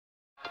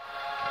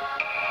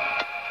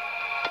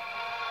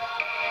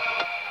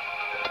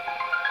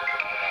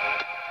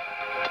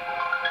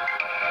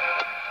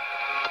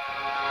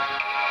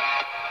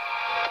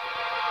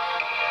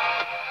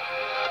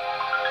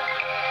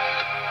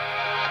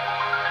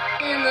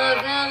In the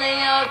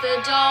valley of the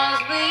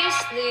dolls we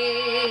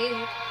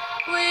sleep.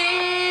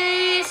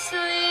 We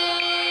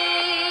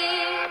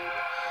sleep.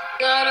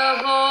 Got a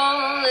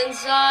hole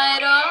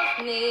inside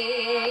of me.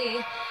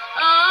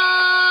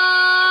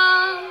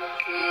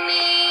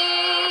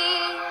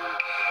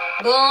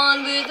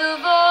 Born with a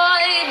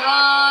void,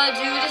 hard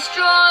to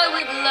destroy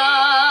with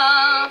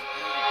love.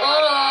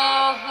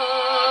 Oh,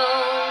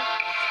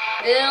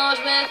 built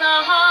with a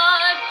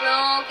heart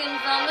broken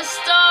from the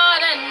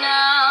start, and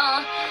now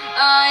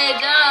I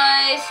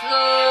die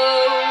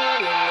slow.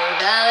 In the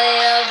valley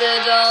of the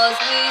dolls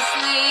we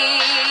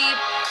sleep.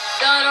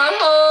 Got a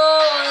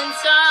hole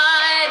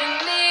inside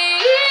of me,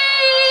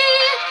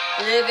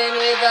 living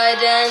with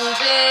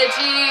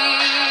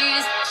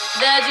identities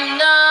that do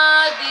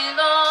not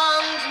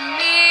belong to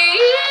me.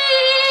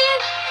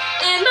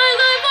 In my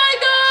life I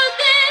got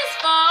this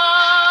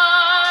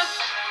far.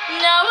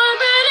 Now I'm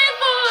ready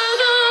for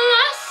the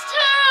last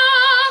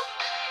hurrah.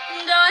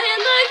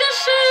 Dying like a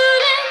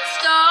shooting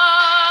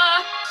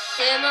star.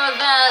 In the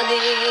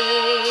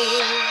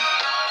valley.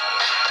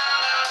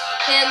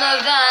 In the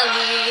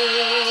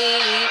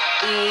valley.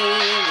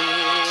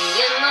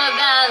 In the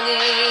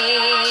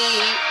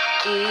valley.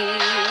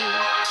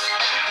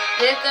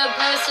 Pick a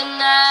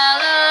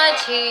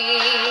personality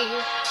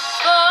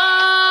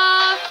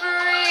for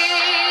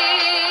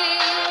free.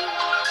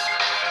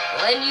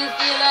 When you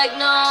feel like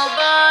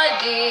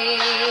nobody,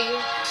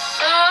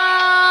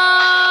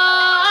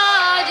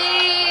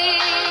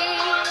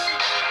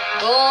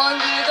 born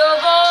through the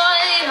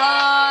void,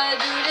 hard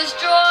to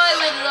destroy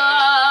with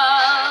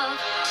love.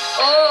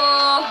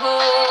 Oh,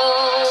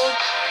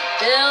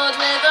 built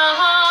with a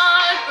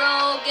heart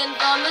broken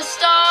from the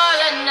start,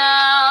 and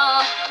now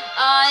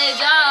I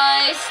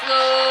die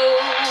slow.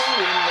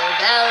 In the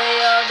valley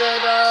of the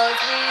dolls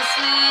we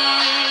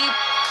sleep.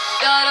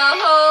 Got a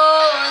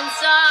hole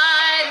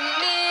inside of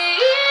me,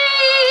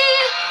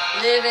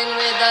 living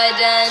with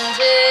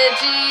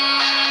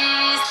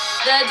identities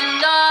that do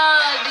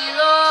not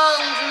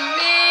belong to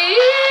me.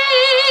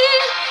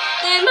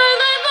 In my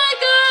life I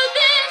got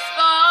this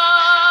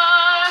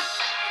far.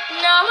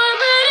 Now I'm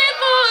ready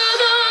for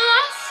the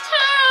last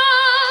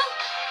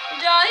hurrah.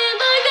 Dying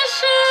like a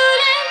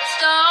shooting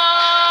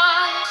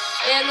star.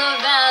 In the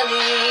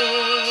valley.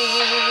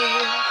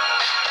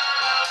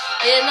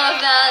 In the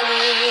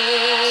valley.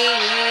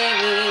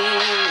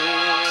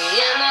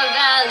 In the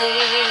valley.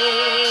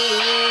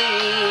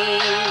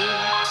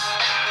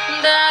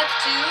 Back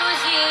to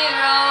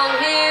zero,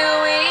 here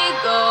we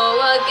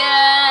go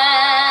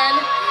again,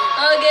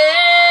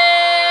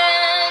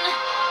 again,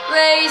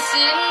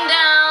 racing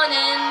down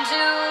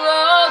into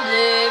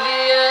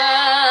oblivion.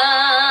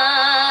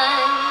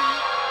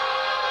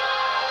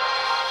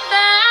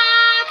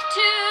 Back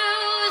to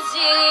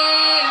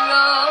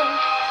zero,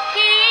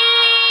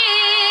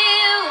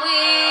 here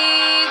we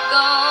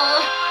go.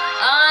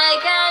 I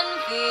can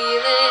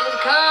feel it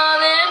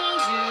coming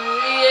to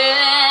the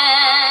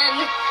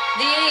end,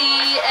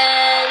 the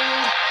end.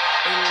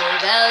 In the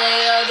valley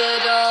of the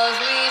dolls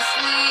we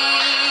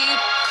sleep.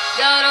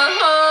 Got a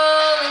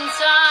hole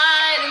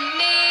inside of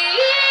me,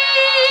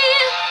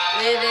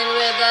 living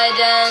with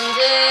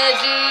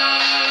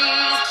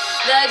identities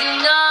that do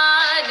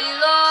not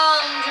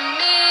belong to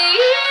me.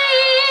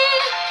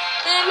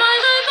 In my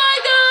life I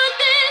got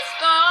this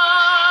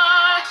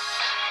far.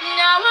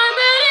 Now I'm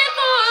ready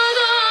for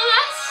the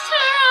last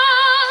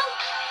hurrah.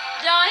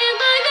 Dying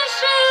like a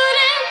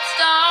shooting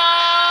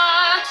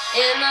star.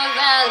 In the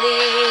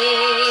valley.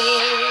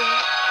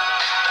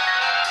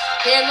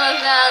 In the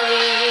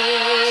valley.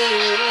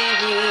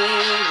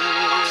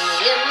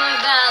 In the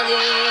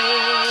valley.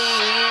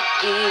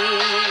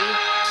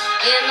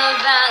 In the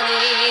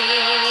valley.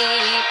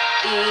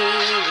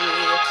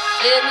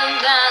 In the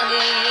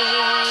valley.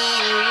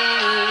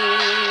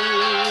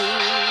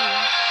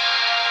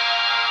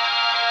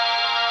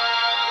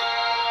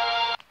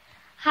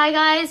 Hi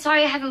guys,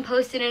 sorry I haven't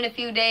posted in a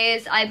few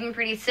days. I've been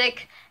pretty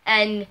sick,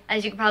 and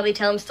as you can probably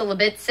tell, I'm still a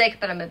bit sick,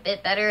 but I'm a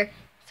bit better.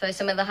 So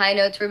some of the high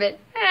notes were a bit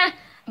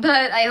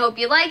but I hope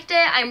you liked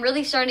it. I'm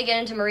really starting to get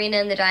into Marina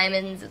and the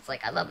Diamonds. It's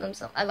like I love her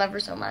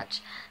so much.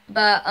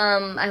 But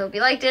I hope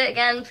you liked it.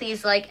 Again,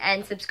 please like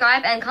and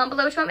subscribe and comment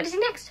below what you want me to see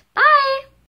next. Bye!